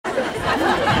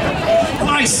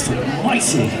Christ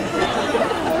almighty.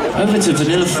 Over to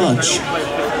Vanilla Fudge. I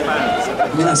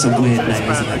mean, that's a weird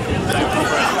name, isn't it?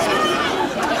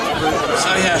 So,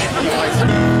 yeah.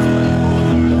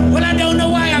 Well, I don't know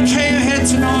why I came here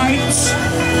tonight.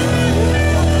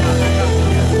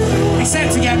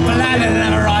 Except to get Blair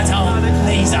and a right on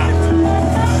knees up.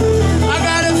 I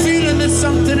got a feeling there's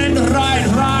something in the right.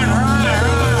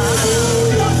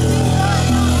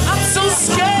 I'm so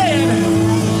scared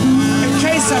in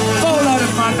case I fall out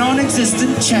of my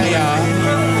non-existent chair.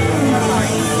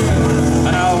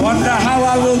 And I wonder how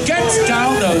I will get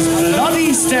down those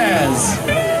bloody stairs.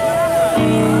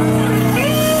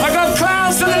 I got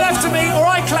clowns to the left of me,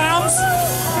 alright clowns.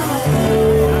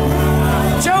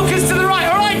 Jokers to the right,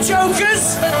 alright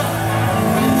jokers.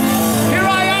 Here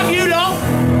I am, you lot.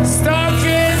 Stuck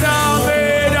in the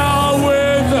middle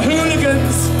with the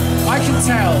hooligans. I can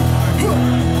tell.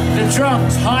 The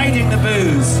drunks hiding the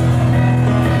booze.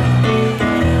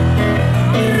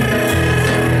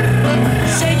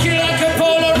 Shake it like a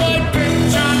Polaroid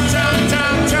picture.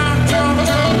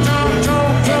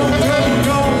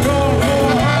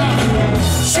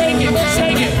 Shake it,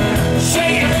 shake it,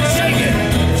 shake it, shake it,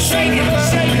 shake it,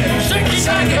 shake it, shake it,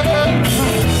 shake it,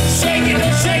 shake it,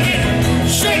 shake it,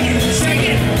 shake it, shake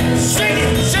it, shake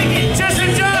it, shake it, just a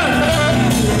jump.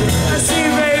 I see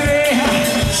you, baby.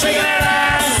 Shake that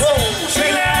ass,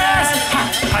 shake that ass,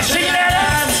 shake that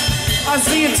ass. I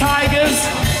see you, tigers.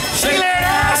 Shake that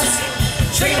ass,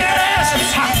 shake that ass,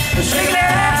 shake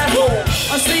that ass.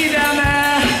 I see you down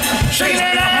there. Shake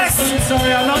that ass.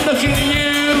 Sorry, I'm not looking at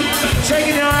you.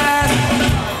 Shaking your ass.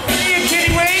 See you,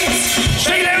 kitty wings.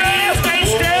 Shake that ass,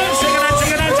 face down. Shake it out,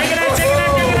 shake it out, shake it out, shake it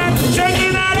out, shake it out,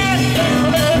 shaking that ass.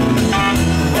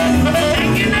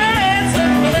 Shaking that ass.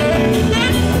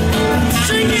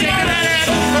 Shaking that ass.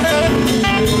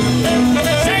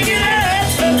 Shaking that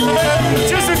ass.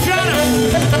 Just a gunner.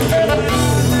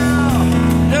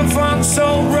 The funk's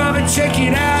so rubber, check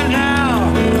it out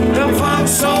now. The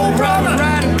funk's so rubber,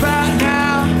 right about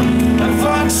now. The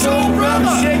funk's so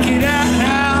rubber, check it out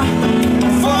now. The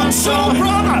funk's so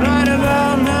rubber, right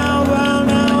about now. Well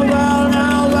now, well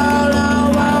now, well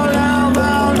now, well now,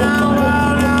 well now,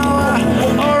 well now.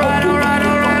 Alright, alright,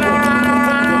 alright, alright, alright.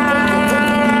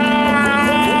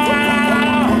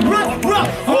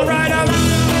 Alright, alright.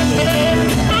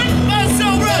 That's so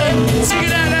rubber, check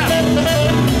it out now.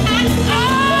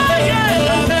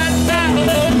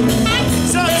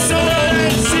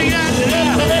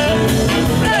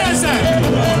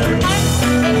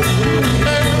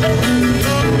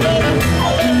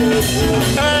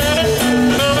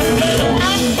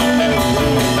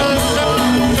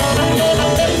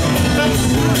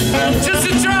 Just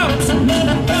the drums.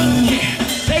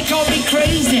 They call me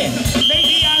crazy.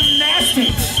 Maybe I'm nasty.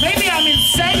 Maybe I'm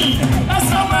insane. That's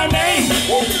not my name.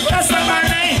 That's not my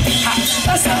name.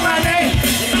 That's not my name.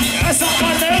 That's not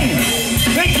my name.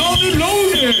 They call me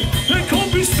loaded. They call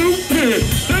me stupid.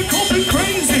 They call me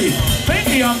crazy.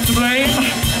 Maybe I'm to blame.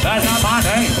 That's not my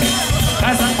name.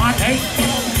 That's not my name.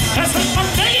 That's not my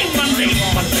name. My name.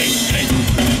 My name.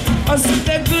 I said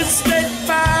that good state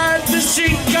fire, the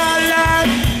sheet got line.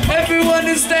 Everyone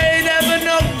in Stade having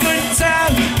a good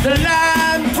time. The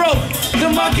line broke,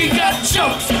 the monkey got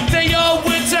choked. They all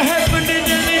went to heaven in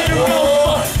the little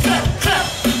row. Clap, clap,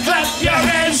 clap your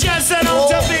hands, yes, and on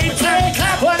to be clap,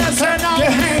 clap. What I said on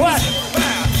your hands. What?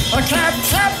 Clap,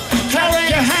 clap, clap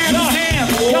your hands. Your hand,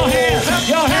 your hand,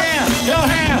 your hand, your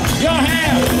hand, your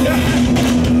hand.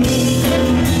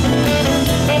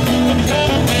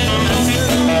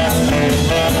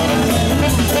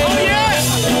 Oh yeah!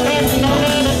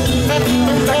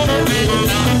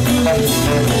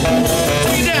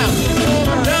 Take it down.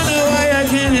 Don't know why I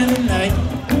came in tonight.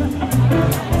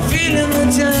 Feeling the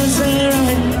chance ain't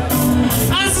right.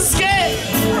 I'm so scared.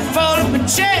 Fall up my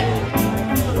chair.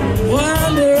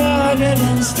 Wonder how I get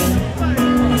instead.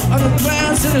 I got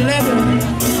clowns to the left,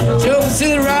 jokes to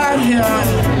the right here.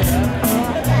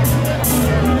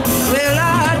 Well, I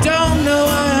don't know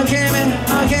why I came in.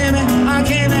 I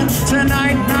came in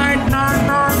tonight, night.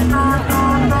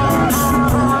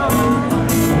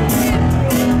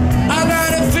 I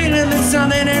got a feeling that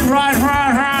something ain't right.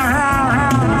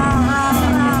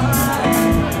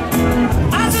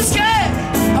 I'm so scared.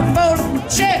 I fall off my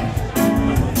chair.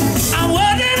 I'm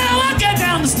wondering how I get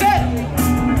down the stairs.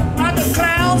 I got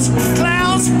clowns,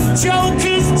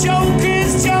 jokers.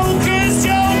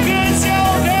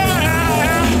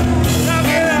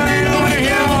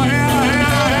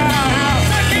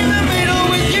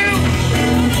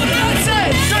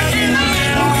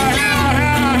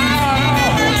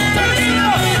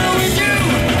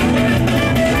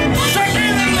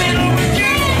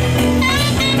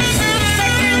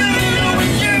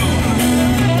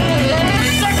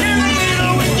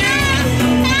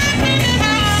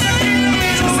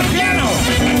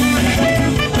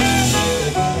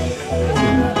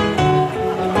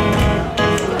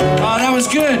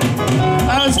 was good.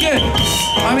 That was good.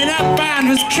 I mean, that band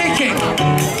was kicking.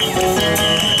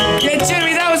 Yeah,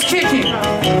 Jimmy, that was kicking.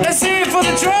 Let's hear it for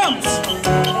the drums.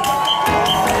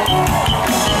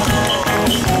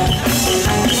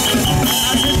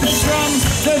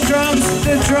 The drums,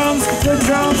 the drums, the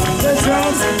drums, the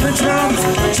drums, the drums.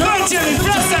 Come on, Jimmy,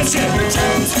 blast that shit.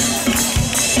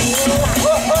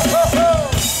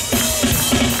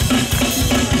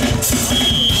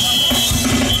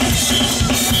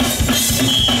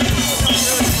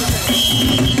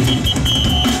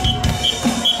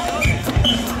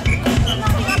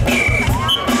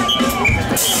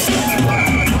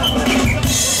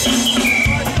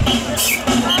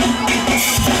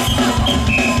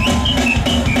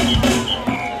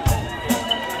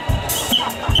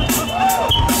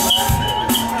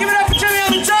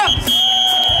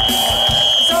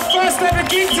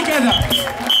 Together.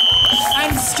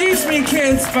 And excuse me,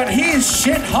 kids, but he is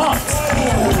shit hot.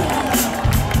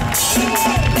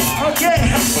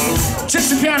 Okay, just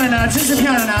the piano now, just the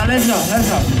piano now. Let's go, let's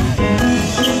go.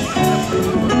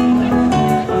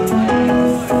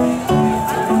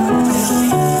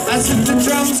 As if the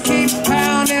drums keep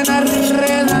pounding a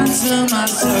rhythm to my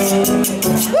soul.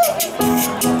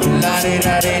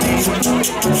 La-di-da-di-di.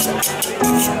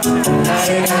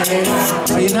 La-di-da-di-di.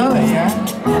 Oh, you know it, yeah?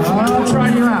 Oh, I'll try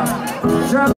you out.